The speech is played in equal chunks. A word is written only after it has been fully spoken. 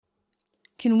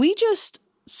Can we just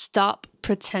stop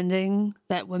pretending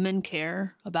that women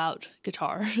care about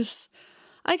guitars?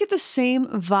 I get the same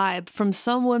vibe from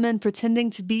some women pretending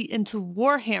to be into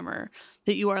Warhammer,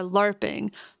 that you are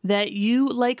LARPing, that you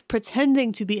like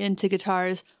pretending to be into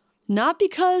guitars, not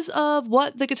because of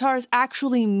what the guitars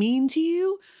actually mean to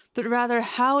you, but rather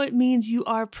how it means you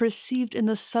are perceived in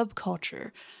the subculture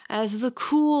as the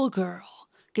cool girl.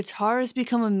 Guitars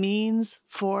become a means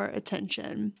for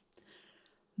attention.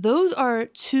 Those are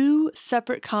two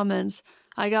separate comments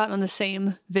I got on the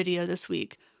same video this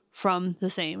week from the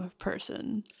same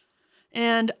person.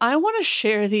 And I want to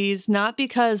share these not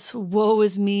because woe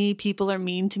is me, people are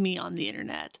mean to me on the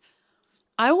internet.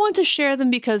 I want to share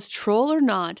them because, troll or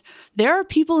not, there are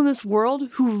people in this world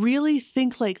who really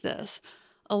think like this.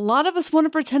 A lot of us want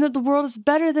to pretend that the world is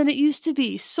better than it used to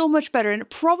be, so much better, and it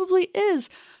probably is,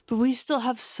 but we still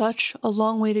have such a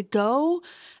long way to go,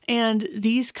 and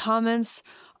these comments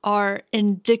are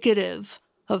indicative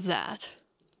of that.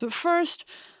 But first,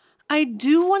 I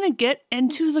do want to get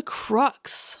into the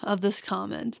crux of this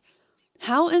comment.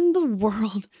 How in the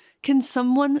world can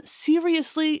someone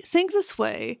seriously think this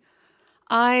way?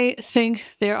 I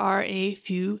think there are a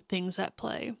few things at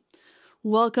play.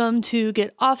 Welcome to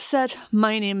Get Offset.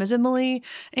 My name is Emily,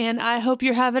 and I hope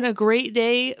you're having a great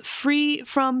day, free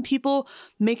from people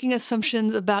making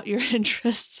assumptions about your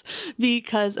interests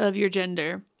because of your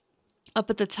gender. Up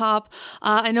at the top,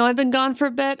 I know I've been gone for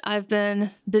a bit. I've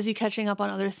been busy catching up on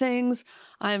other things.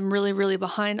 I'm really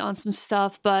behind on some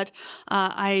stuff, but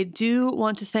I do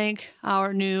want to thank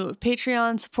our new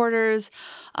Patreon supporters.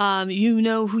 You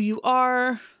know who you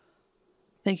are.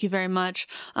 Thank you very much.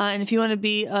 And if you want to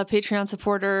be a Patreon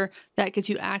supporter, that gets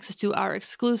you access to our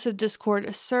exclusive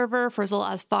Discord server for as little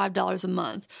as $5 a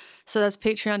month. So that's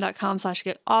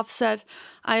patreon.com/getoffset.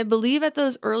 I believe at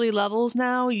those early levels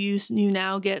now, you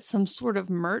now get some sort of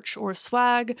merch or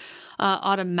swag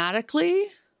automatically.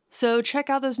 So check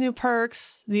out those new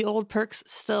perks. The old perks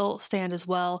still stand as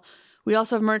well. We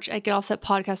also have merch at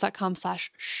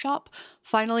getoffsetpodcast.com/shop.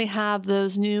 Finally have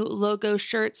those new logo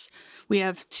shirts. We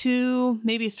have 2,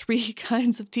 maybe 3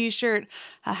 kinds of t-shirt,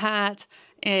 a hat,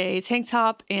 a tank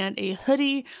top, and a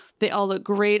hoodie. They all look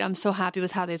great. I'm so happy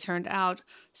with how they turned out.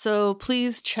 So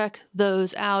please check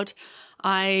those out.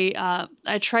 I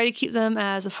try to keep them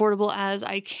as affordable as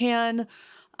I can,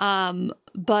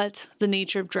 but the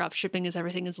nature of drop shipping is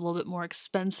everything is a little bit more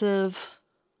expensive.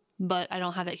 But I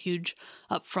don't have that huge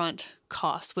upfront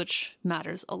cost, which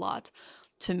matters a lot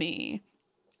to me.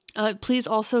 Please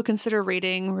also consider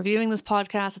rating, reviewing this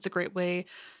podcast. It's a great way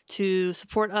to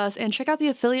support us. And check out the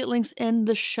affiliate links in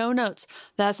the show notes.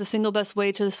 That's the single best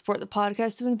way to support the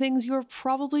podcast, doing things you're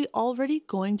probably already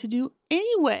going to do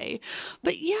anyway.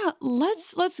 But yeah,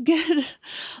 let's get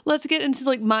into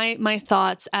like my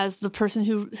thoughts as the person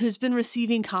who's been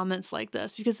receiving comments like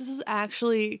this, because this is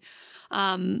actually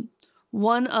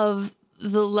one of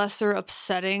the lesser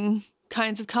upsetting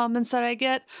kinds of comments that I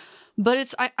get, but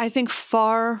it's, I think,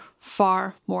 far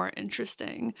more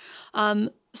interesting.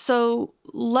 So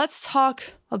let's talk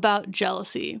about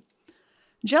jealousy.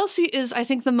 Jealousy is, I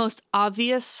think, the most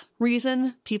obvious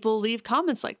reason people leave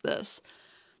comments like this.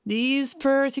 These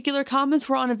particular comments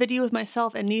were on a video with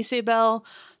myself and Nisabel.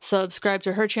 Subscribe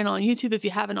to her channel on YouTube if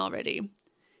you haven't already.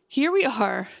 Here we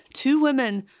are, 2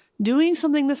 women doing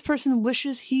something this person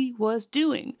wishes he was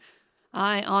doing.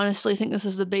 I honestly think this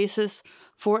is the basis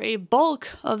for a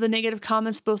bulk of the negative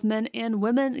comments both men and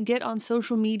women get on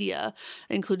social media,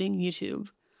 including YouTube.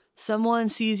 Someone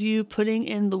sees you putting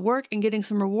in the work and getting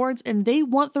some rewards, and they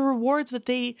want the rewards, but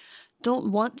they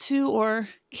don't want to or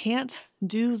can't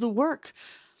do the work.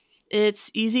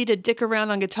 It's easy to dick around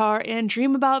on guitar and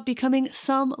dream about becoming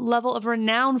some level of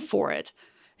renown for it.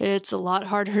 It's a lot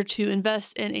harder to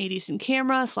invest in a decent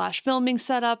camera/filming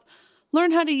setup,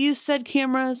 learn how to use said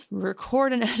cameras,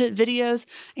 record and edit videos,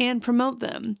 and promote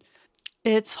them.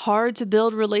 It's hard to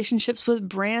build relationships with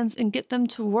brands and get them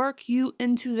to work you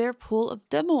into their pool of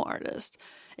demo artists.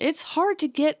 It's hard to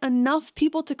get enough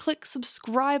people to click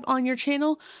subscribe on your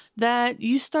channel that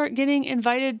you start getting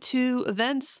invited to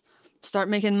events, start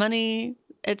making money,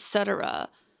 etc.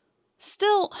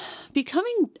 Still,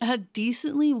 becoming a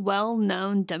decently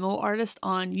well-known demo artist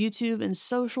on YouTube and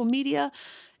social media,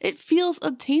 it feels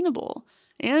obtainable.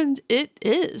 And it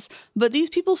is. But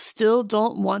these people still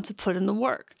don't want to put in the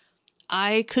work.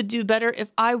 I could do better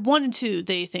if I wanted to,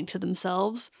 they think to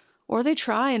themselves. Or they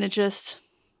try and it just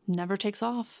never takes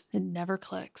off. It never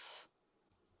clicks.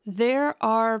 There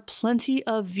are plenty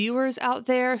of viewers out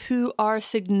there who are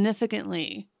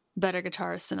significantly better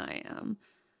guitarists than I am.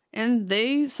 And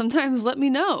they sometimes let me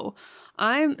know.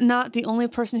 I'm not the only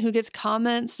person who gets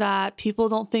comments that people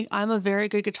don't think I'm a very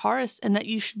good guitarist and that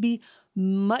you should be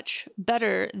much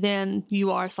better than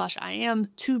you are / I am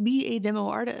to be a demo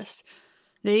artist.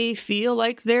 They feel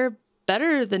like they're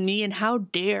better than me, and how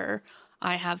dare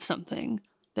I have something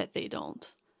that they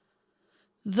don't.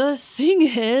 The thing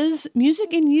is,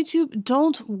 music and YouTube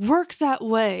don't work that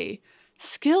way.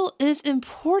 Skill is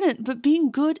important, but being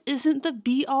good isn't the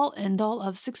be-all, end-all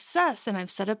of success, and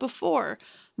I've said it before.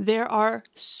 There are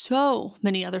so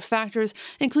many other factors,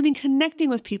 including connecting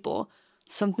with people,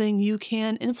 something you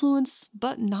can influence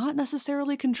but not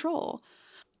necessarily control.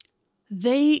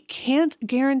 They can't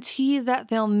guarantee that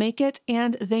they'll make it,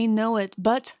 and they know it,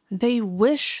 but they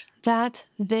wish that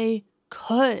they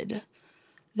could.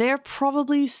 They're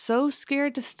probably so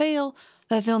scared to fail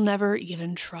that they'll never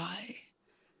even try.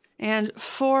 And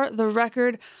for the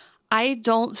record, I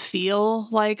don't feel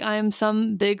like I'm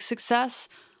some big success.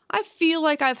 I feel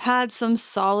like I've had some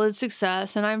solid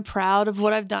success and I'm proud of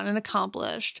what I've done and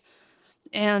accomplished.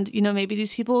 And, maybe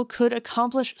these people could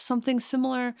accomplish something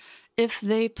similar if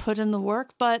they put in the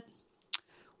work, but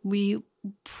we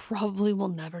probably will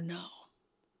never know.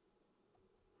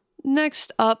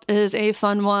 Next up is a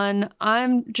fun one.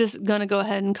 I'm just going to go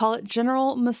ahead and call it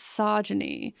general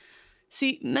misogyny.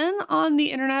 See, men on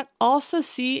the internet also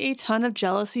see a ton of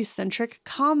jealousy-centric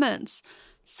comments.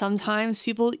 Sometimes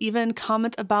people even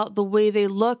comment about the way they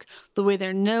look, the way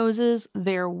their nose is,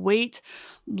 their weight,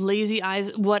 lazy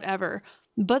eyes, whatever.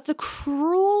 But the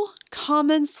cruel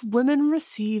comments women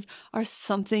receive are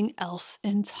something else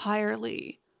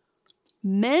entirely.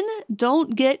 Men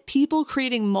don't get people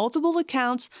creating multiple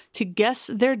accounts to guess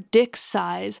their dick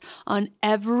size on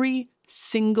every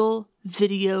single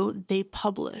video they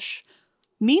publish.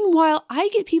 Meanwhile, I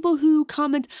get people who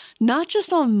comment not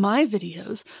just on my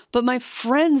videos, but my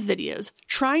friends' videos,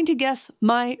 trying to guess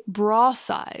my bra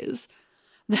size.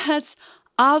 That's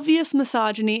obvious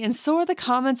misogyny, and so are the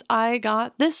comments I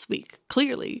got this week,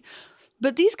 clearly.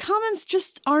 But these comments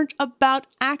just aren't about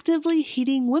actively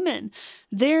hating women.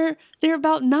 They're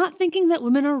about not thinking that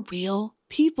women are real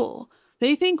people.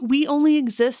 They think we only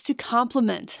exist to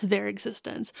complement their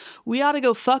existence. We ought to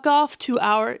go fuck off to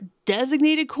our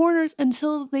designated corners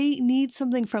until they need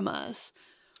something from us.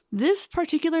 This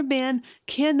particular man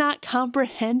cannot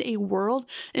comprehend a world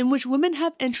in which women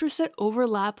have interests that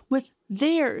overlap with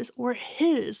theirs or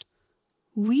his.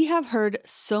 We have heard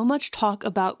so much talk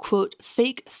about, quote,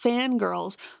 fake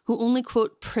fangirls who only,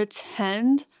 quote,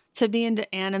 pretend to be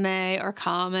into anime or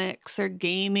comics or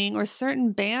gaming or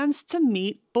certain bands to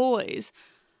meet boys.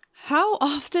 How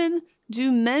often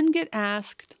do men get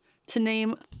asked to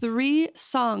name 3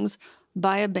 songs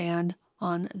by a band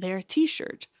on their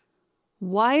t-shirt?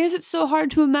 Why is it so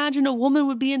hard to imagine a woman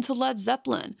would be into Led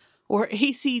Zeppelin or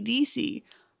AC/DC?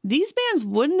 These bands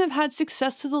wouldn't have had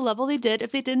success to the level they did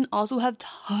if they didn't also have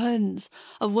tons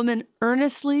of women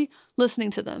earnestly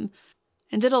listening to them.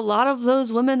 And did a lot of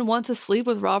those women want to sleep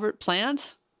with Robert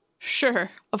Plant?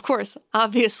 Sure, of course,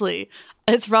 obviously,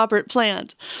 it's Robert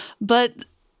Plant. But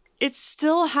it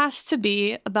still has to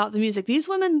be about the music. These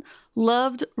women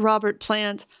loved Robert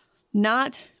Plant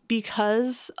not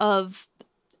because of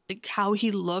how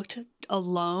he looked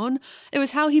alone. It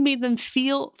was how he made them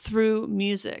feel through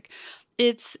music.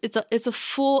 It's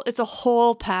a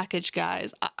whole package,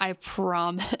 guys. I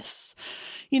promise.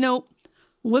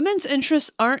 Women's interests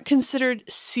aren't considered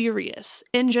serious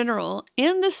in general,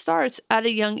 and this starts at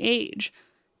a young age.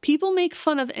 People make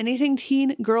fun of anything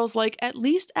teen girls like, at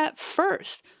least at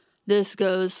first. This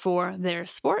goes for their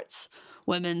sports.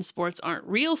 Women's sports aren't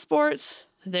real sports.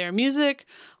 Their music,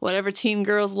 whatever teen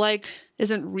girls like,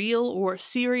 isn't real or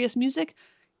serious music.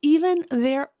 Even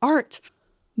their art.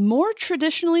 More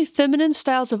traditionally feminine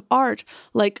styles of art,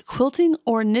 like quilting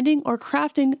or knitting or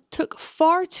crafting, took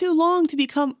far too long to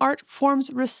become art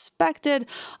forms respected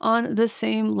on the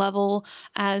same level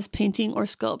as painting or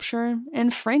sculpture.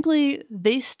 And frankly,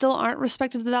 they still aren't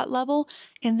respected to that level,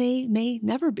 and they may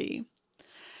never be.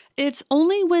 It's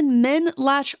only when men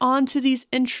latch on to these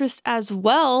interests as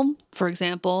well, for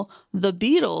example, the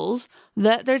Beatles,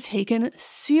 that they're taken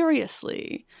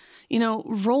seriously.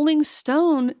 Rolling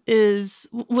Stone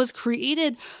was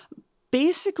created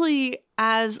basically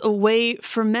as a way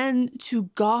for men to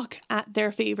gawk at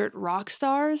their favorite rock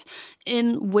stars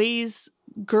in ways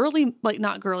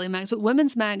not girly mags, but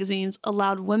women's magazines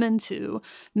allowed women to.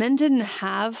 Men didn't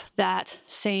have that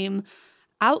same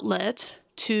outlet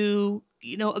to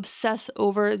obsess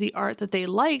over the art that they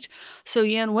liked. So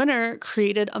Jan Wenner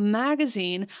created a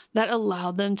magazine that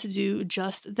allowed them to do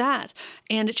just that,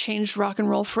 and it changed rock and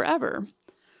roll forever.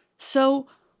 So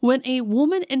When a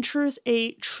woman enters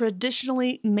a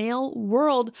traditionally male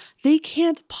world, they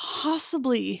can't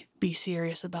possibly be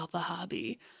serious about the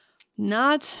hobby.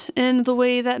 Not in the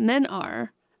way that men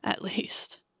are, at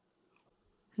least.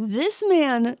 This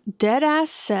man deadass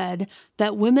said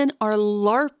that women are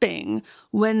LARPing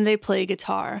when they play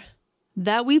guitar.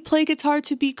 That we play guitar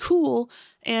to be cool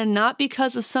and not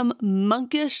because of some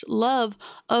monkish love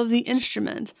of the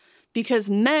instrument. Because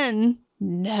men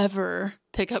never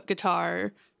pick up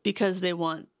guitar because they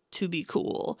want to be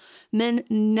cool. Men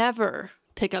never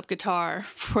pick up guitar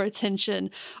for attention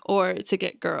or to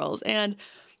get girls. And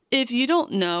if you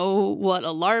don't know what a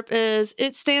LARP is,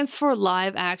 it stands for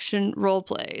live action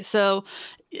roleplay. So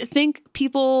think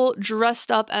people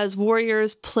dressed up as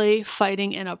warriors play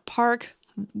fighting in a park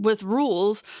with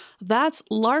rules. That's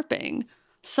LARPing.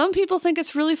 Some people think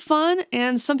it's really fun,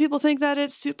 and some people think that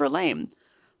it's super lame.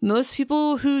 Most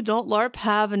people who don't LARP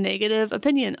have a negative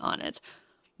opinion on it.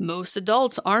 Most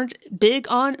adults aren't big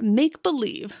on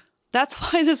make-believe. That's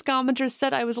why this commenter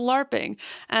said I was LARPing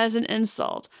as an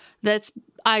insult.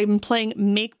 I'm playing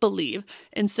make-believe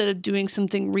instead of doing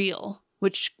something real,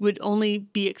 which would only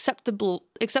be acceptable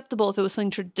if it was something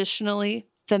traditionally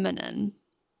feminine.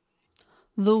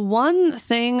 The one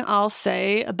thing I'll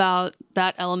say about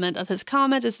that element of his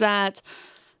comment is that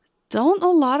don't a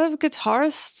lot of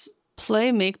guitarists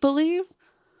play make-believe?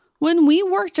 When we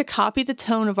work to copy the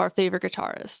tone of our favorite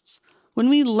guitarists, when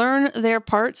we learn their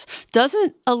parts,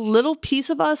 doesn't a little piece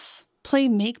of us play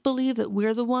make-believe that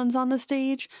we're the ones on the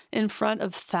stage in front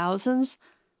of thousands?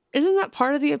 Isn't that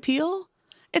part of the appeal?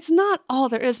 It's not all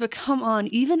there is, but come on,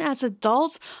 even as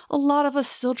adults, a lot of us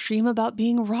still dream about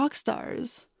being rock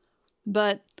stars.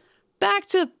 But back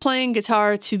to playing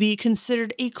guitar to be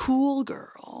considered a cool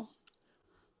girl.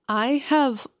 I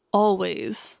have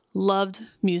always loved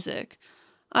music.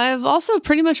 I've also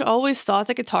pretty much always thought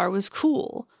that guitar was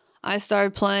cool. I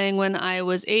started playing when I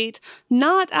was 8,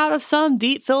 not out of some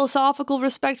deep philosophical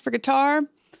respect for guitar.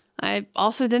 I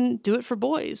also didn't do it for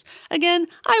boys. Again,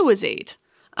 I was 8.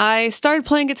 I started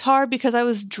playing guitar because I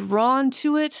was drawn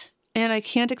to it, and I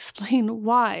can't explain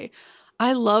why.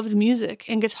 I loved music,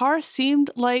 and guitar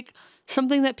seemed like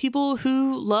something that people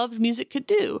who loved music could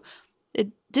do. It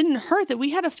didn't hurt that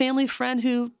we had a family friend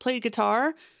who played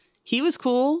guitar. He was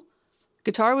cool.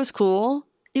 Guitar was cool.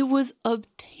 It was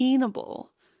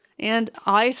obtainable. And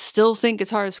I still think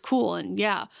guitar is cool. And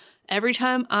yeah, every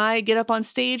time I get up on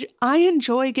stage, I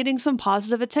enjoy getting some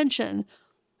positive attention.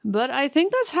 But I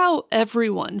think that's how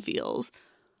everyone feels.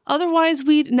 Otherwise,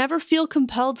 we'd never feel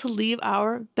compelled to leave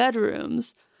our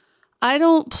bedrooms. I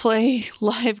don't play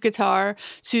live guitar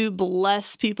to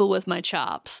bless people with my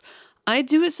chops. I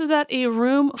do it so that a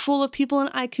room full of people and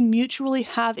I can mutually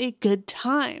have a good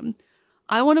time.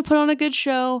 I want to put on a good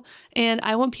show, and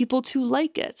I want people to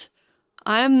like it.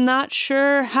 I'm not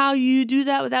sure how you do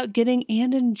that without getting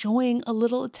and enjoying a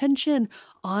little attention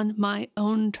on my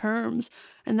own terms,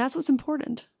 and that's what's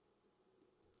important.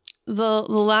 The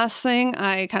last thing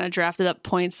I kind of drafted up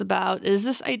points about is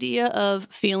this idea of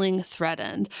feeling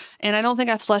threatened. And I don't think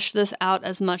I fleshed this out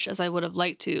as much as I would have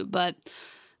liked to, but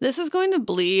this is going to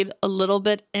bleed a little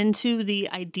bit into the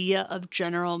idea of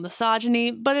general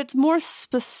misogyny, but it's more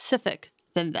specific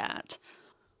than that.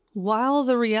 While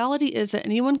the reality is that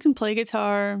anyone can play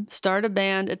guitar, start a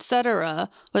band, etc.,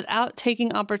 without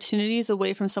taking opportunities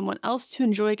away from someone else to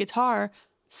enjoy guitar,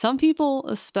 some people,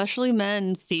 especially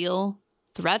men, feel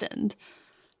threatened.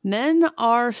 Men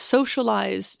are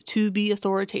socialized to be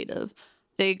authoritative.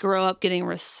 They grow up getting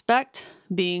respect,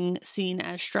 being seen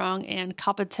as strong and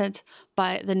competent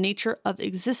by the nature of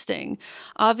existing.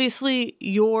 Obviously,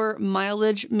 your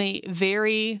mileage may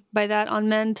vary by that on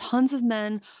men. Tons of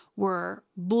men were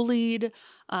bullied,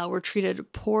 were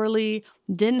treated poorly,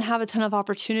 didn't have a ton of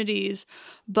opportunities,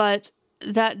 but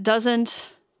that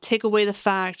doesn't take away the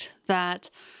fact that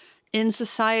in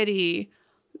society,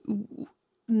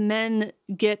 men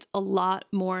get a lot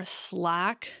more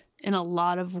slack in a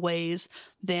lot of ways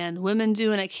than women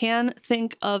do. And I can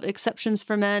think of exceptions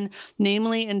for men,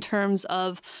 namely in terms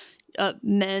of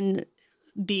men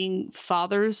being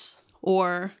fathers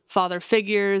or father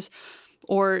figures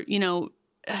or,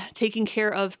 taking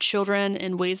care of children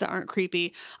in ways that aren't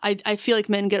creepy. I feel like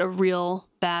men get a real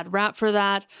bad rap for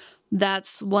that.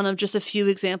 That's one of just a few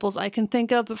examples I can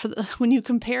think of. But when you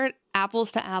compare it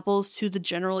apples to apples to the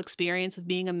general experience of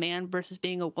being a man versus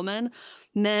being a woman,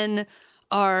 men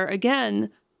are, again,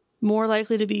 more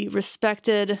likely to be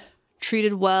respected,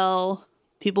 treated well.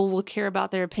 People will care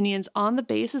about their opinions on the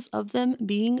basis of them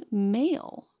being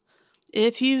male.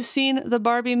 If you've seen the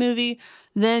Barbie movie,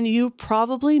 then you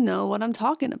probably know what I'm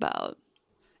talking about.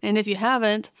 And if you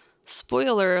haven't,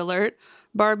 spoiler alert,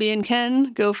 Barbie and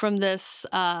Ken go from this,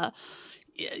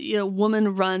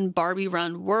 woman-run,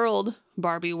 Barbie-run world,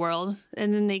 Barbie world,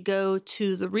 and then they go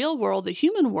to the real world, the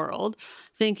human world,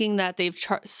 thinking that they've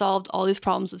solved all these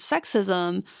problems of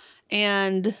sexism,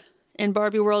 and in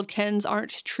Barbie world, Kens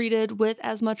aren't treated with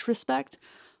as much respect.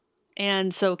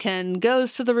 And so Ken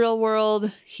goes to the real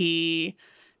world. He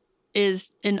is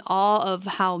in awe of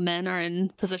how men are in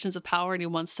positions of power, and he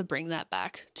wants to bring that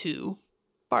back to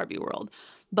Barbie world.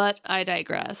 But I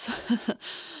digress.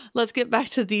 Let's get back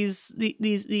to these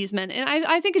men. And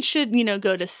I think it should,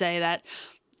 go to say that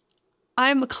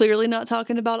I'm clearly not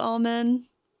talking about all men,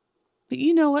 but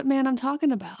you know what man I'm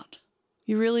talking about.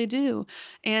 You really do.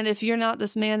 And if you're not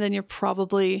this man, then you're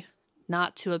probably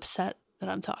not too upset that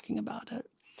I'm talking about it.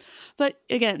 But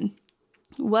again,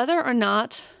 whether or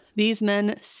not these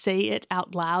men say it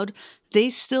out loud, they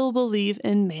still believe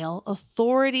in male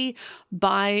authority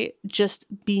by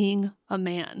just being a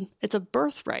man. It's a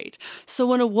birthright. So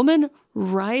when a woman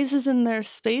rises in their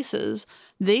spaces,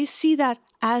 they see that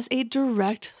as a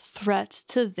direct threat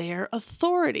to their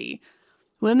authority.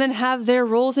 Women have their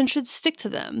roles and should stick to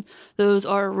them. Those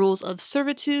are rules of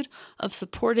servitude, of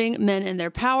supporting men in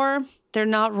their power. They're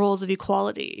not roles of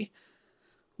equality.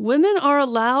 Women are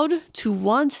allowed to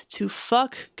want to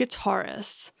fuck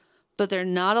guitarists, but they're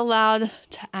not allowed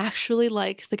to actually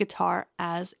like the guitar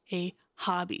as a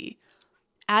hobby.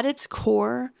 At its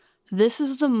core, this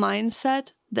is the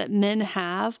mindset that men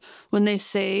have when they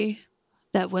say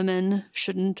that women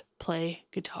shouldn't play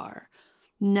guitar.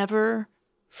 Never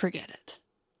forget it.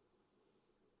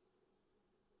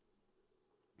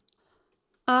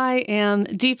 I am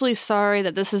deeply sorry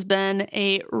that this has been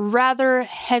a rather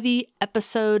heavy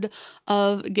episode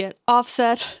of Get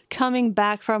Offset, coming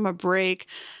back from a break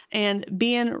and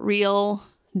being real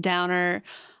downer.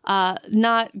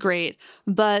 Not great,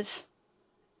 but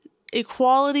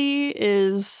equality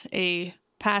is a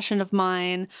passion of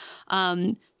mine.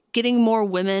 Getting more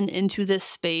women into this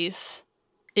space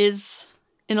is,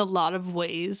 in a lot of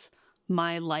ways,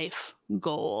 my life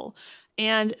goal.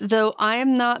 And though I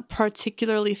am not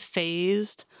particularly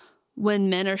fazed when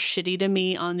men are shitty to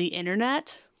me on the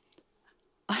internet,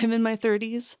 I'm in my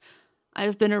 30s.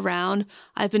 I've been around.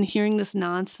 I've been hearing this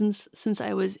nonsense since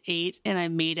I was 8 and I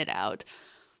made it out.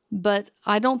 But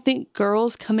I don't think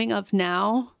girls coming up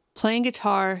now, playing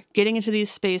guitar, getting into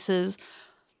these spaces,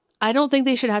 I don't think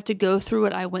they should have to go through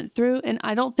what I went through. And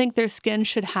I don't think their skin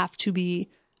should have to be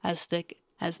as thick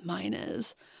as mine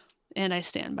is. And I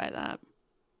stand by that.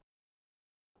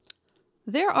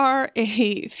 There are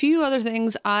a few other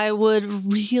things I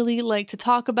would really like to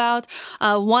talk about.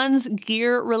 One's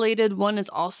gear related, one is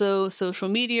also social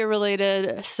media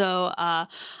related. So I'm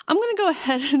going to go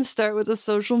ahead and start with the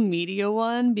social media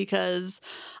one because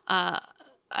I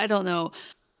don't know.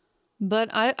 But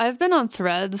I've been on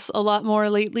Threads a lot more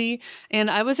lately, and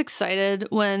I was excited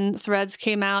when Threads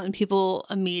came out and people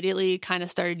immediately kind of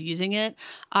started using it.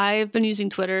 I've been using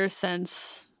Twitter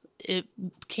since it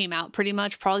came out pretty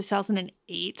much, probably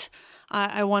 2008,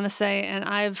 I want to say. And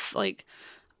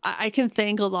I can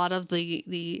thank a lot of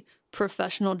the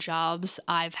professional jobs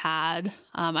I've had.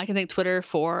 I can thank Twitter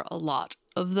for a lot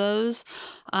of those.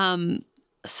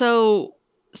 So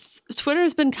Twitter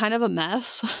has been kind of a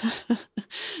mess,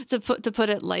 to put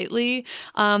it lightly,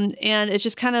 and it's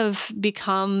just kind of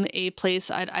become a place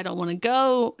I don't want to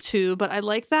go to. But I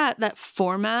like that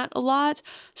format a lot.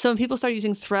 So when people start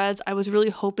using Threads, I was really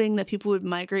hoping that people would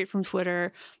migrate from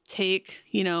Twitter, take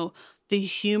the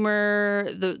humor,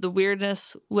 the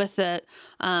weirdness with it,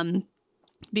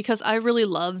 because I really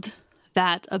loved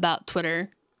that about Twitter.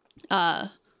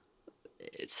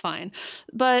 It's fine,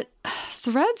 but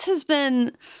Threads has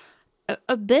been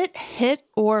a bit hit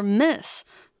or miss.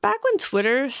 Back when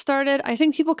Twitter started, I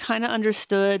think people kind of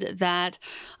understood that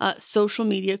social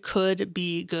media could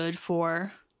be good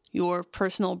for your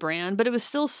personal brand, but it was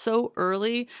still so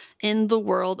early in the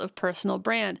world of personal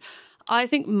brand. I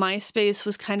think MySpace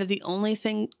was kind of the only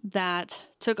thing that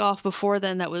took off before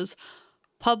then that was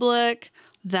public,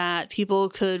 that people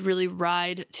could really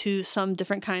ride to some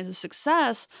different kinds of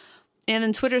success. And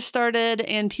then Twitter started,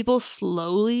 and people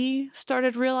slowly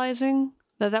started realizing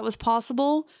that was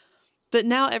possible. But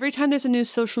now every time there's a new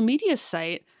social media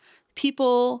site,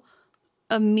 people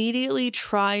immediately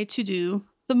try to do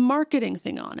the marketing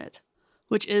thing on it,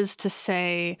 which is to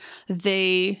say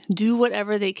they do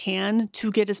whatever they can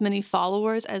to get as many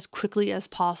followers as quickly as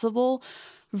possible.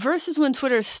 Versus when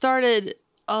Twitter started,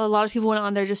 a lot of people went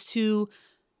on there just to,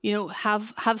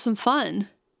 have some fun.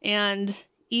 And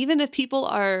even if people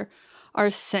are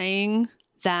saying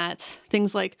that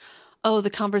things like, oh, the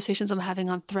conversations I'm having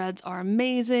on Threads are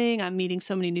amazing. I'm meeting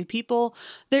so many new people.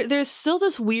 There's still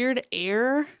this weird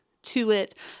air to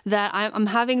it that I'm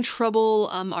having trouble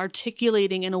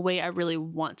articulating in a way I really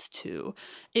want to.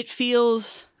 It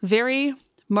feels very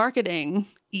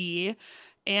marketing-y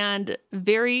and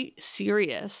very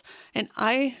serious. And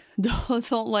I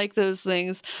don't like those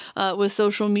things with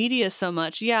social media so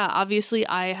much. Yeah, obviously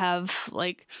I have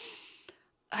like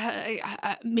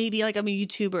maybe like I'm a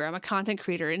YouTuber, I'm a content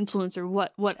creator, influencer,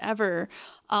 whatever,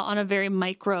 on a very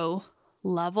micro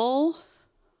level.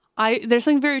 There's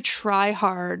something very try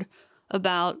hard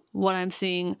about what I'm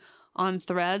seeing on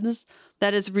Threads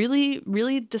that is really,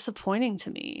 really disappointing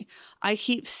to me. I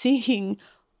keep seeing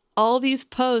all these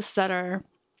posts that are,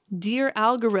 "Dear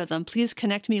algorithm, please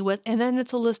connect me with," and then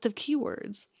it's a list of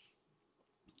keywords.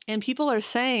 And people are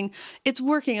saying, "It's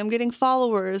working, I'm getting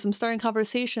followers, I'm starting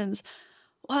conversations."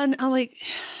 Well, and I'm like,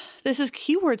 this is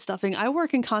keyword stuffing. I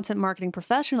work in content marketing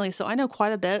professionally, so I know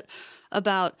quite a bit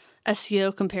about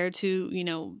SEO compared to,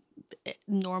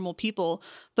 normal people.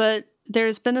 But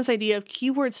there's been this idea of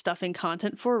keyword stuffing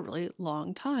content for a really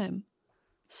long time.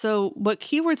 So what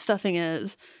keyword stuffing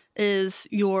is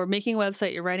you're making a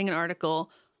website, you're writing an article,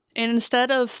 and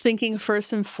instead of thinking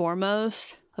first and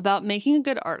foremost about making a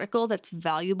good article that's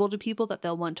valuable to people that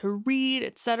they'll want to read,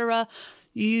 etc.,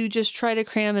 you just try to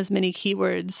cram as many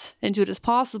keywords into it as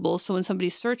possible. So when somebody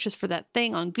searches for that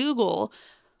thing on Google,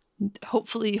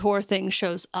 hopefully your thing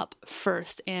shows up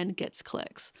first and gets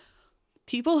clicks.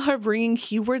 People are bringing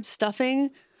keyword stuffing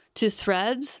to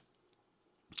Threads.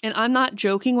 And I'm not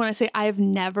joking when I say I've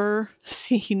never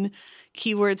seen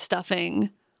keyword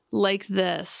stuffing like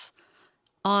this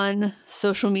on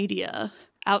social media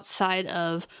outside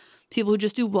of people who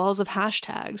just do walls of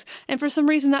hashtags. And for some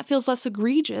reason that feels less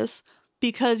egregious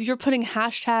because you're putting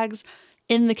hashtags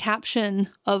in the caption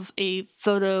of a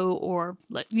photo, or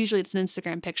usually it's an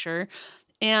Instagram picture,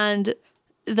 and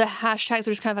the hashtags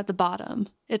are just kind of at the bottom.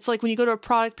 It's like when you go to a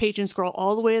product page and scroll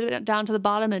all the way down to the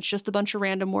bottom, it's just a bunch of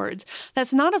random words.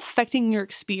 That's not affecting your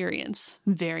experience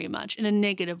very much in a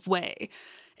negative way.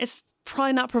 It's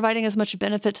probably not providing as much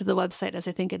benefit to the website as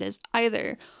I think it is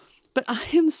either. But I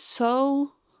am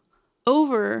so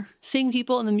over seeing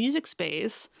people in the music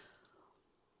space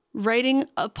writing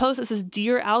a post that says,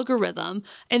 "Dear algorithm,"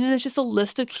 and then it's just a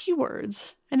list of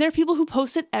keywords. And there are people who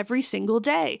post it every single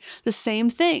day. The same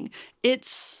thing.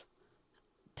 It's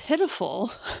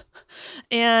pitiful.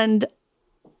 And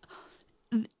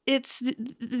it's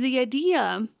the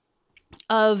idea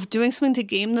of doing something to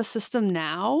game the system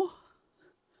now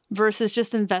versus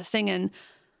just investing in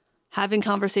having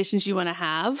conversations you want to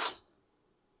have.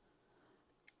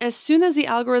 As soon as the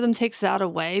algorithm takes that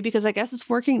away, because I guess it's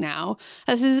working now,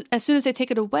 as soon as they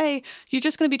take it away, you're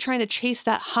just going to be trying to chase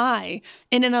that high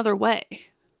in another way.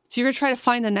 So you're going to try to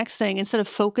find the next thing instead of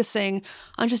focusing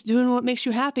on just doing what makes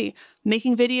you happy,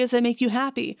 making videos that make you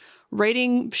happy,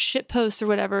 writing shit posts or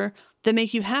whatever that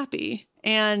make you happy,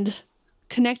 and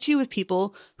connect you with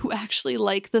people who actually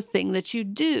like the thing that you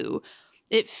do.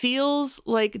 It feels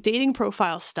like dating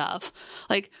profile stuff,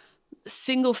 like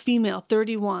single female,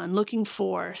 31, looking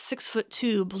for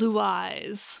 6'2", blue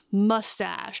eyes,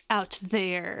 mustache, out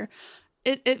there.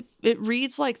 It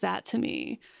reads like that to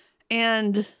me.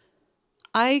 And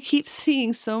I keep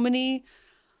seeing so many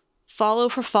follow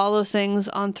for follow things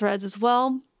on Threads as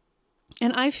well.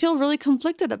 And I feel really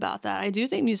conflicted about that. I do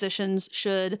think musicians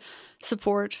should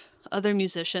support other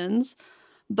musicians,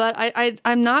 but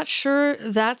I'm not sure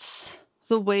that's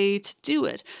the way to do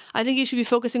it. I think you should be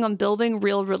focusing on building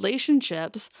real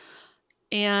relationships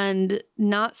and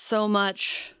not so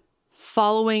much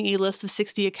following a list of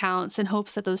 60 accounts in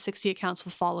hopes that those 60 accounts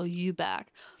will follow you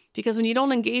back. Because when you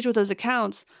don't engage with those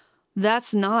accounts,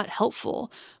 that's not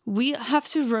helpful. We have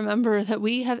to remember that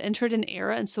we have entered an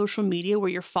era in social media where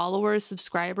your followers,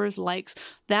 subscribers, likes,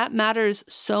 that matters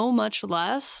so much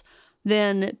less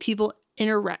than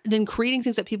than creating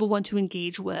things that people want to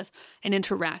engage with and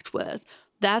interact with.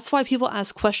 That's why people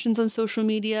ask questions on social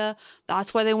media.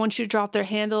 That's why they want you to drop their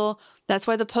handle. That's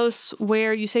why the posts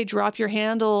where you say drop your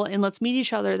handle and let's meet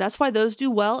each other, that's why those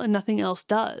do well and nothing else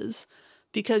does.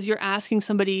 Because you're asking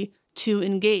somebody to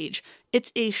engage.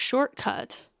 It's a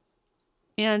shortcut,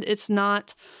 and it's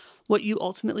not what you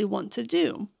ultimately want to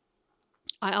do.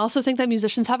 I also think that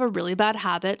musicians have a really bad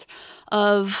habit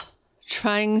of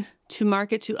trying to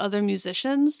market to other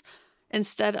musicians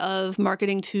instead of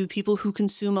marketing to people who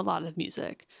consume a lot of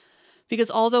music.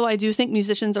 Because although I do think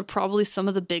musicians are probably some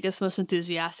of the biggest, most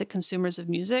enthusiastic consumers of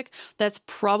music, that's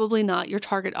probably not your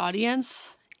target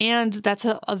audience. And that's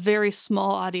a very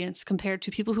small audience compared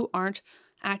to people who aren't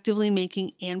actively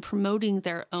making and promoting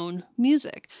their own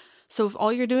music. So if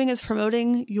all you're doing is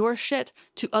promoting your shit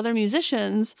to other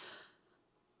musicians,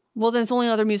 well, then it's only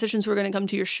other musicians who are going to come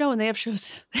to your show, and they have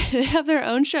shows, they have their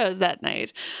own shows that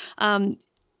night.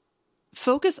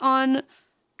 Focus on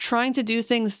trying to do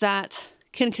things that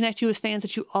can connect you with fans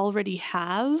that you already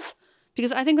have,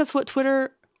 because I think that's what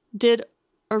Twitter did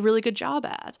a really good job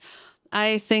at.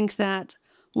 I think that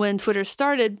when Twitter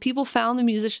started, people found the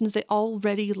musicians they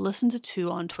already listened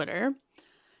to on Twitter,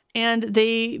 and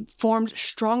they formed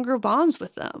stronger bonds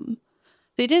with them.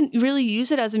 They didn't really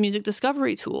use it as a music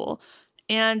discovery tool.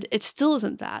 And it still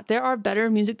isn't that. There are better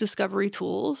music discovery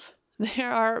tools.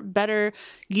 There are better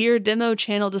gear demo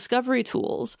channel discovery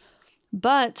tools.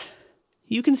 But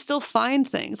you can still find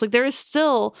things. Like there is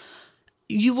still,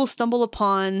 you will stumble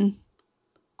upon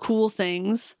cool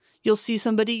things. You'll see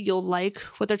somebody, you'll like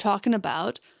what they're talking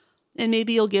about, and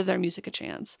maybe you'll give their music a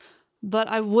chance. But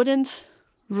I wouldn't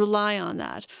rely on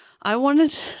that. I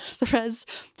wanted Threads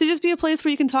to just be a place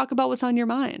where you can talk about what's on your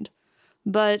mind.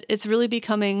 But it's really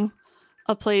becoming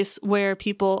a place where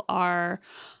people are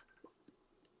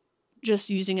just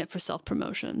using it for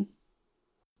self-promotion.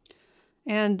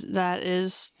 And that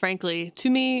is, frankly, to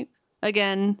me,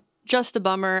 again, just a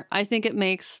bummer. I think it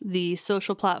makes the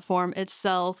social platform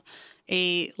itself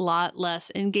a lot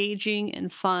less engaging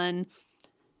and fun.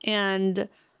 And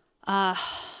I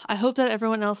hope that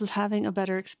everyone else is having a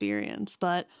better experience.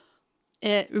 But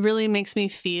it really makes me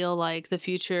feel like the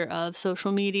future of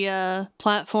social media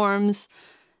platforms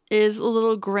is a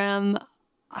little grim.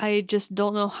 I just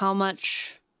don't know how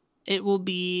much it will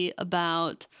be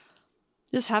about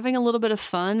just having a little bit of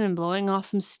fun and blowing off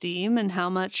some steam, and how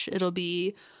much it'll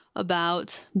be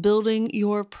about building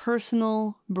your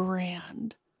personal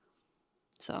brand.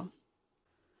 So,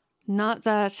 not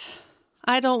that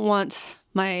I don't want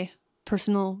my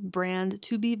personal brand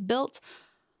to be built.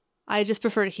 I just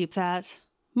prefer to keep that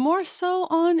more so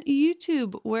on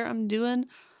YouTube, where I'm doing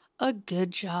a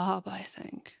good job, I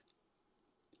think.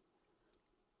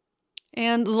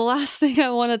 And the last thing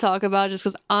I want to talk about, just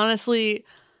because honestly,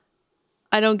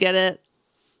 I don't get it.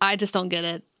 I just don't get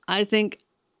it. I think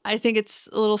it's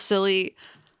a little silly.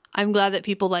 I'm glad that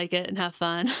people like it and have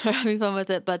fun, are having fun with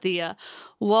it. But the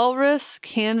Walrus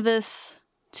Canvas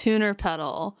tuner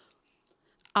pedal,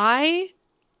 I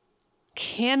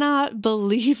cannot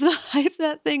believe the hype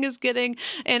that thing is getting.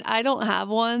 And I don't have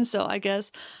one, so I guess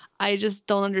I just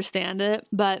don't understand it.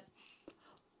 But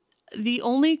the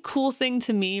only cool thing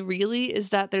to me really is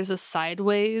that there's a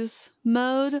sideways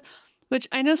mode, which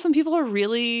I know some people are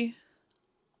really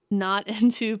not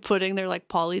into putting their like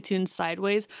Polytune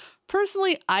sideways.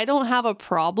 Personally, I don't have a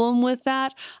problem with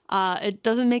that. It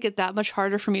doesn't make it that much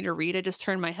harder for me to read. I just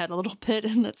turn my head a little bit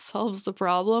and that solves the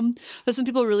problem. But some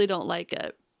people really don't like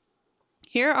it.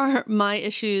 Here are my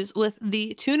issues with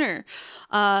the tuner.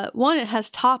 One, it has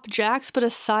top jacks, but a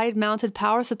side-mounted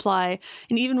power supply.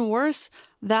 And even worse,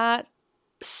 that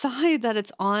side that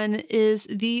it's on is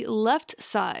the left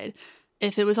side.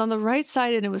 If it was on the right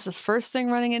side and it was the first thing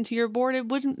running into your board, it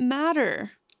wouldn't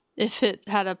matter if it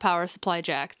had a power supply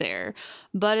jack there.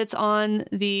 But it's on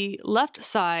the left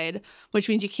side, which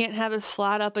means you can't have it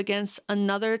flat up against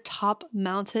another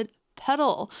top-mounted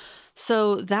pedal.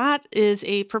 So that is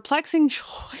a perplexing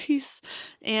choice,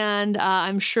 and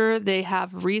I'm sure they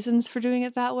have reasons for doing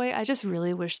it that way. I just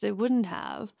really wish they wouldn't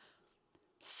have.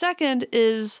 Second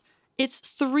is it's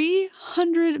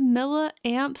 300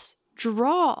 milliamps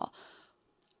draw.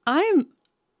 I'm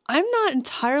not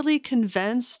entirely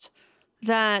convinced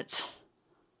that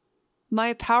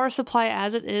my power supply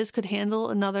as it is could handle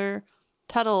another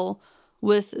pedal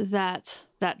with that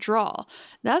draw.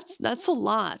 That's a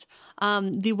lot.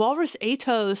 The Walrus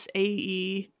Aetos,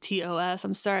 A-E-T-O-S,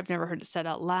 I'm sorry, I've never heard it said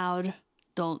out loud.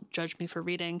 Don't judge me for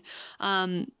reading.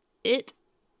 It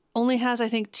only has, I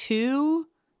think, 2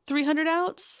 300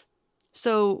 outs.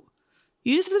 So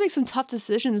you just have to make some tough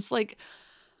decisions. Like,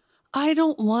 I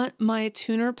don't want my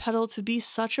tuner pedal to be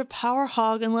such a power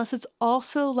hog unless it's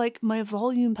also like my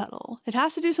volume pedal. It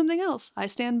has to do something else. I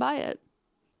stand by it.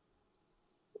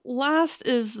 Last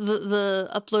is the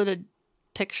uploaded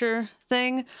picture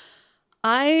thing.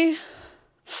 I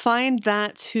find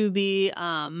that to be,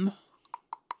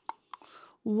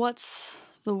 what's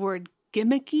the word,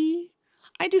 gimmicky?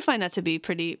 I do find that to be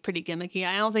pretty gimmicky.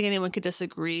 I don't think anyone could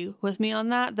disagree with me on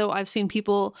that, though I've seen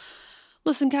people,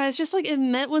 listen guys, just like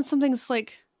admit when something's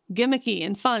like gimmicky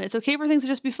and fun. It's okay for things to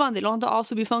just be fun. They don't have to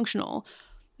also be functional.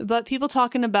 But people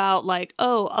talking about like,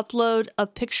 oh, upload a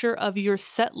picture of your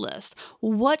set list.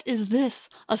 What is this?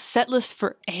 A set list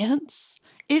for ants?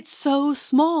 It's so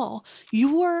small.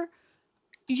 You've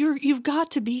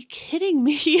got to be kidding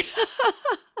me.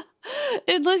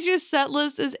 Unless your set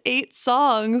list is 8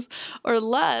 songs or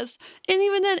less. And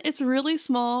even then, it's really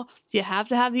small. You have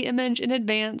to have the image in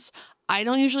advance. I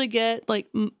don't usually get, like,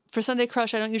 for Sunday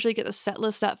Crush, I don't usually get the set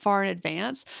list that far in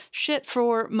advance. Shit,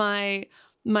 for my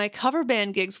cover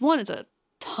band gigs, one, it's a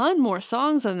ton more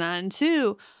songs than that. And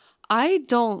two, I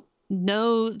don't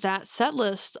know that set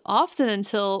list often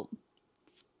until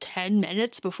 10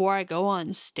 minutes before I go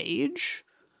on stage.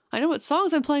 I know what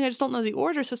songs I'm playing, I just don't know the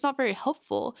order, so it's not very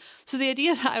helpful. So the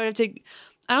idea that I would have to,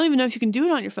 I don't even know if you can do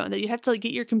it on your phone, that you have to, like,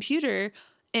 get your computer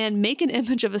and make an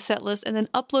image of a set list and then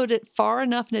upload it far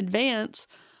enough in advance,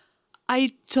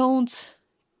 I don't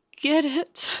get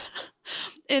it.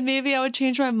 And maybe I would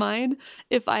change my mind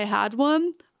if I had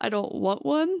one. I don't want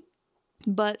one.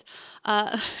 But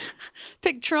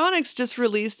Pictronics just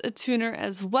released a tuner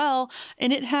as well,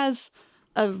 and it has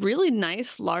a really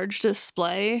nice large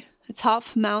display,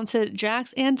 top-mounted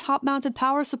jacks, and top-mounted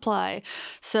power supply.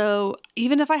 So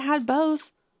even if I had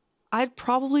both, I'd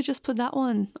probably just put that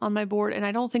one on my board, and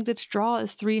I don't think its draw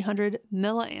is 300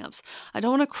 milliamps. I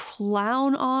don't want to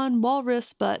clown on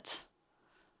Walrus, but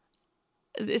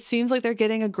it seems like they're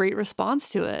getting a great response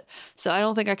to it, so I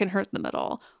don't think I can hurt them at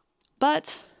all.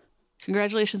 But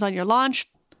congratulations on your launch,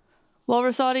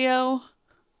 Walrus Audio.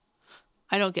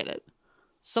 I don't get it.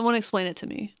 Someone explain it to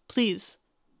me. Please,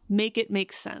 make it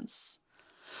make sense.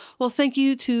 Well, thank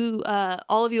you to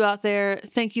all of you out there.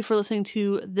 Thank you for listening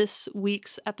to this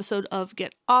week's episode of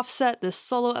Get Offset, this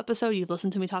solo episode. You've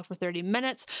listened to me talk for 30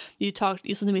 minutes. You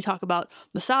listened to me talk about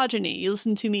misogyny. You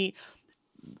listened to me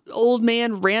old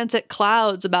man rant at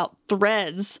clouds about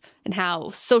threads and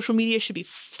how social media should be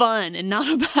fun and not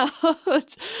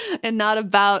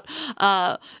about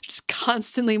just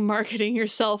constantly marketing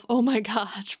yourself. Oh my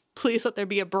gosh, please let there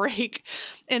be a break.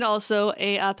 And also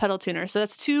a pedal tuner. So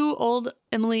that's 2 old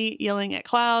Emily yelling at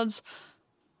clouds,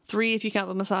 3 if you count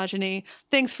the misogyny.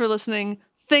 Thanks for listening.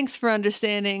 Thanks for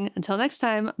understanding. Until next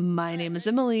time, my name is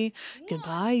Emily.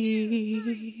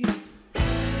 Goodbye.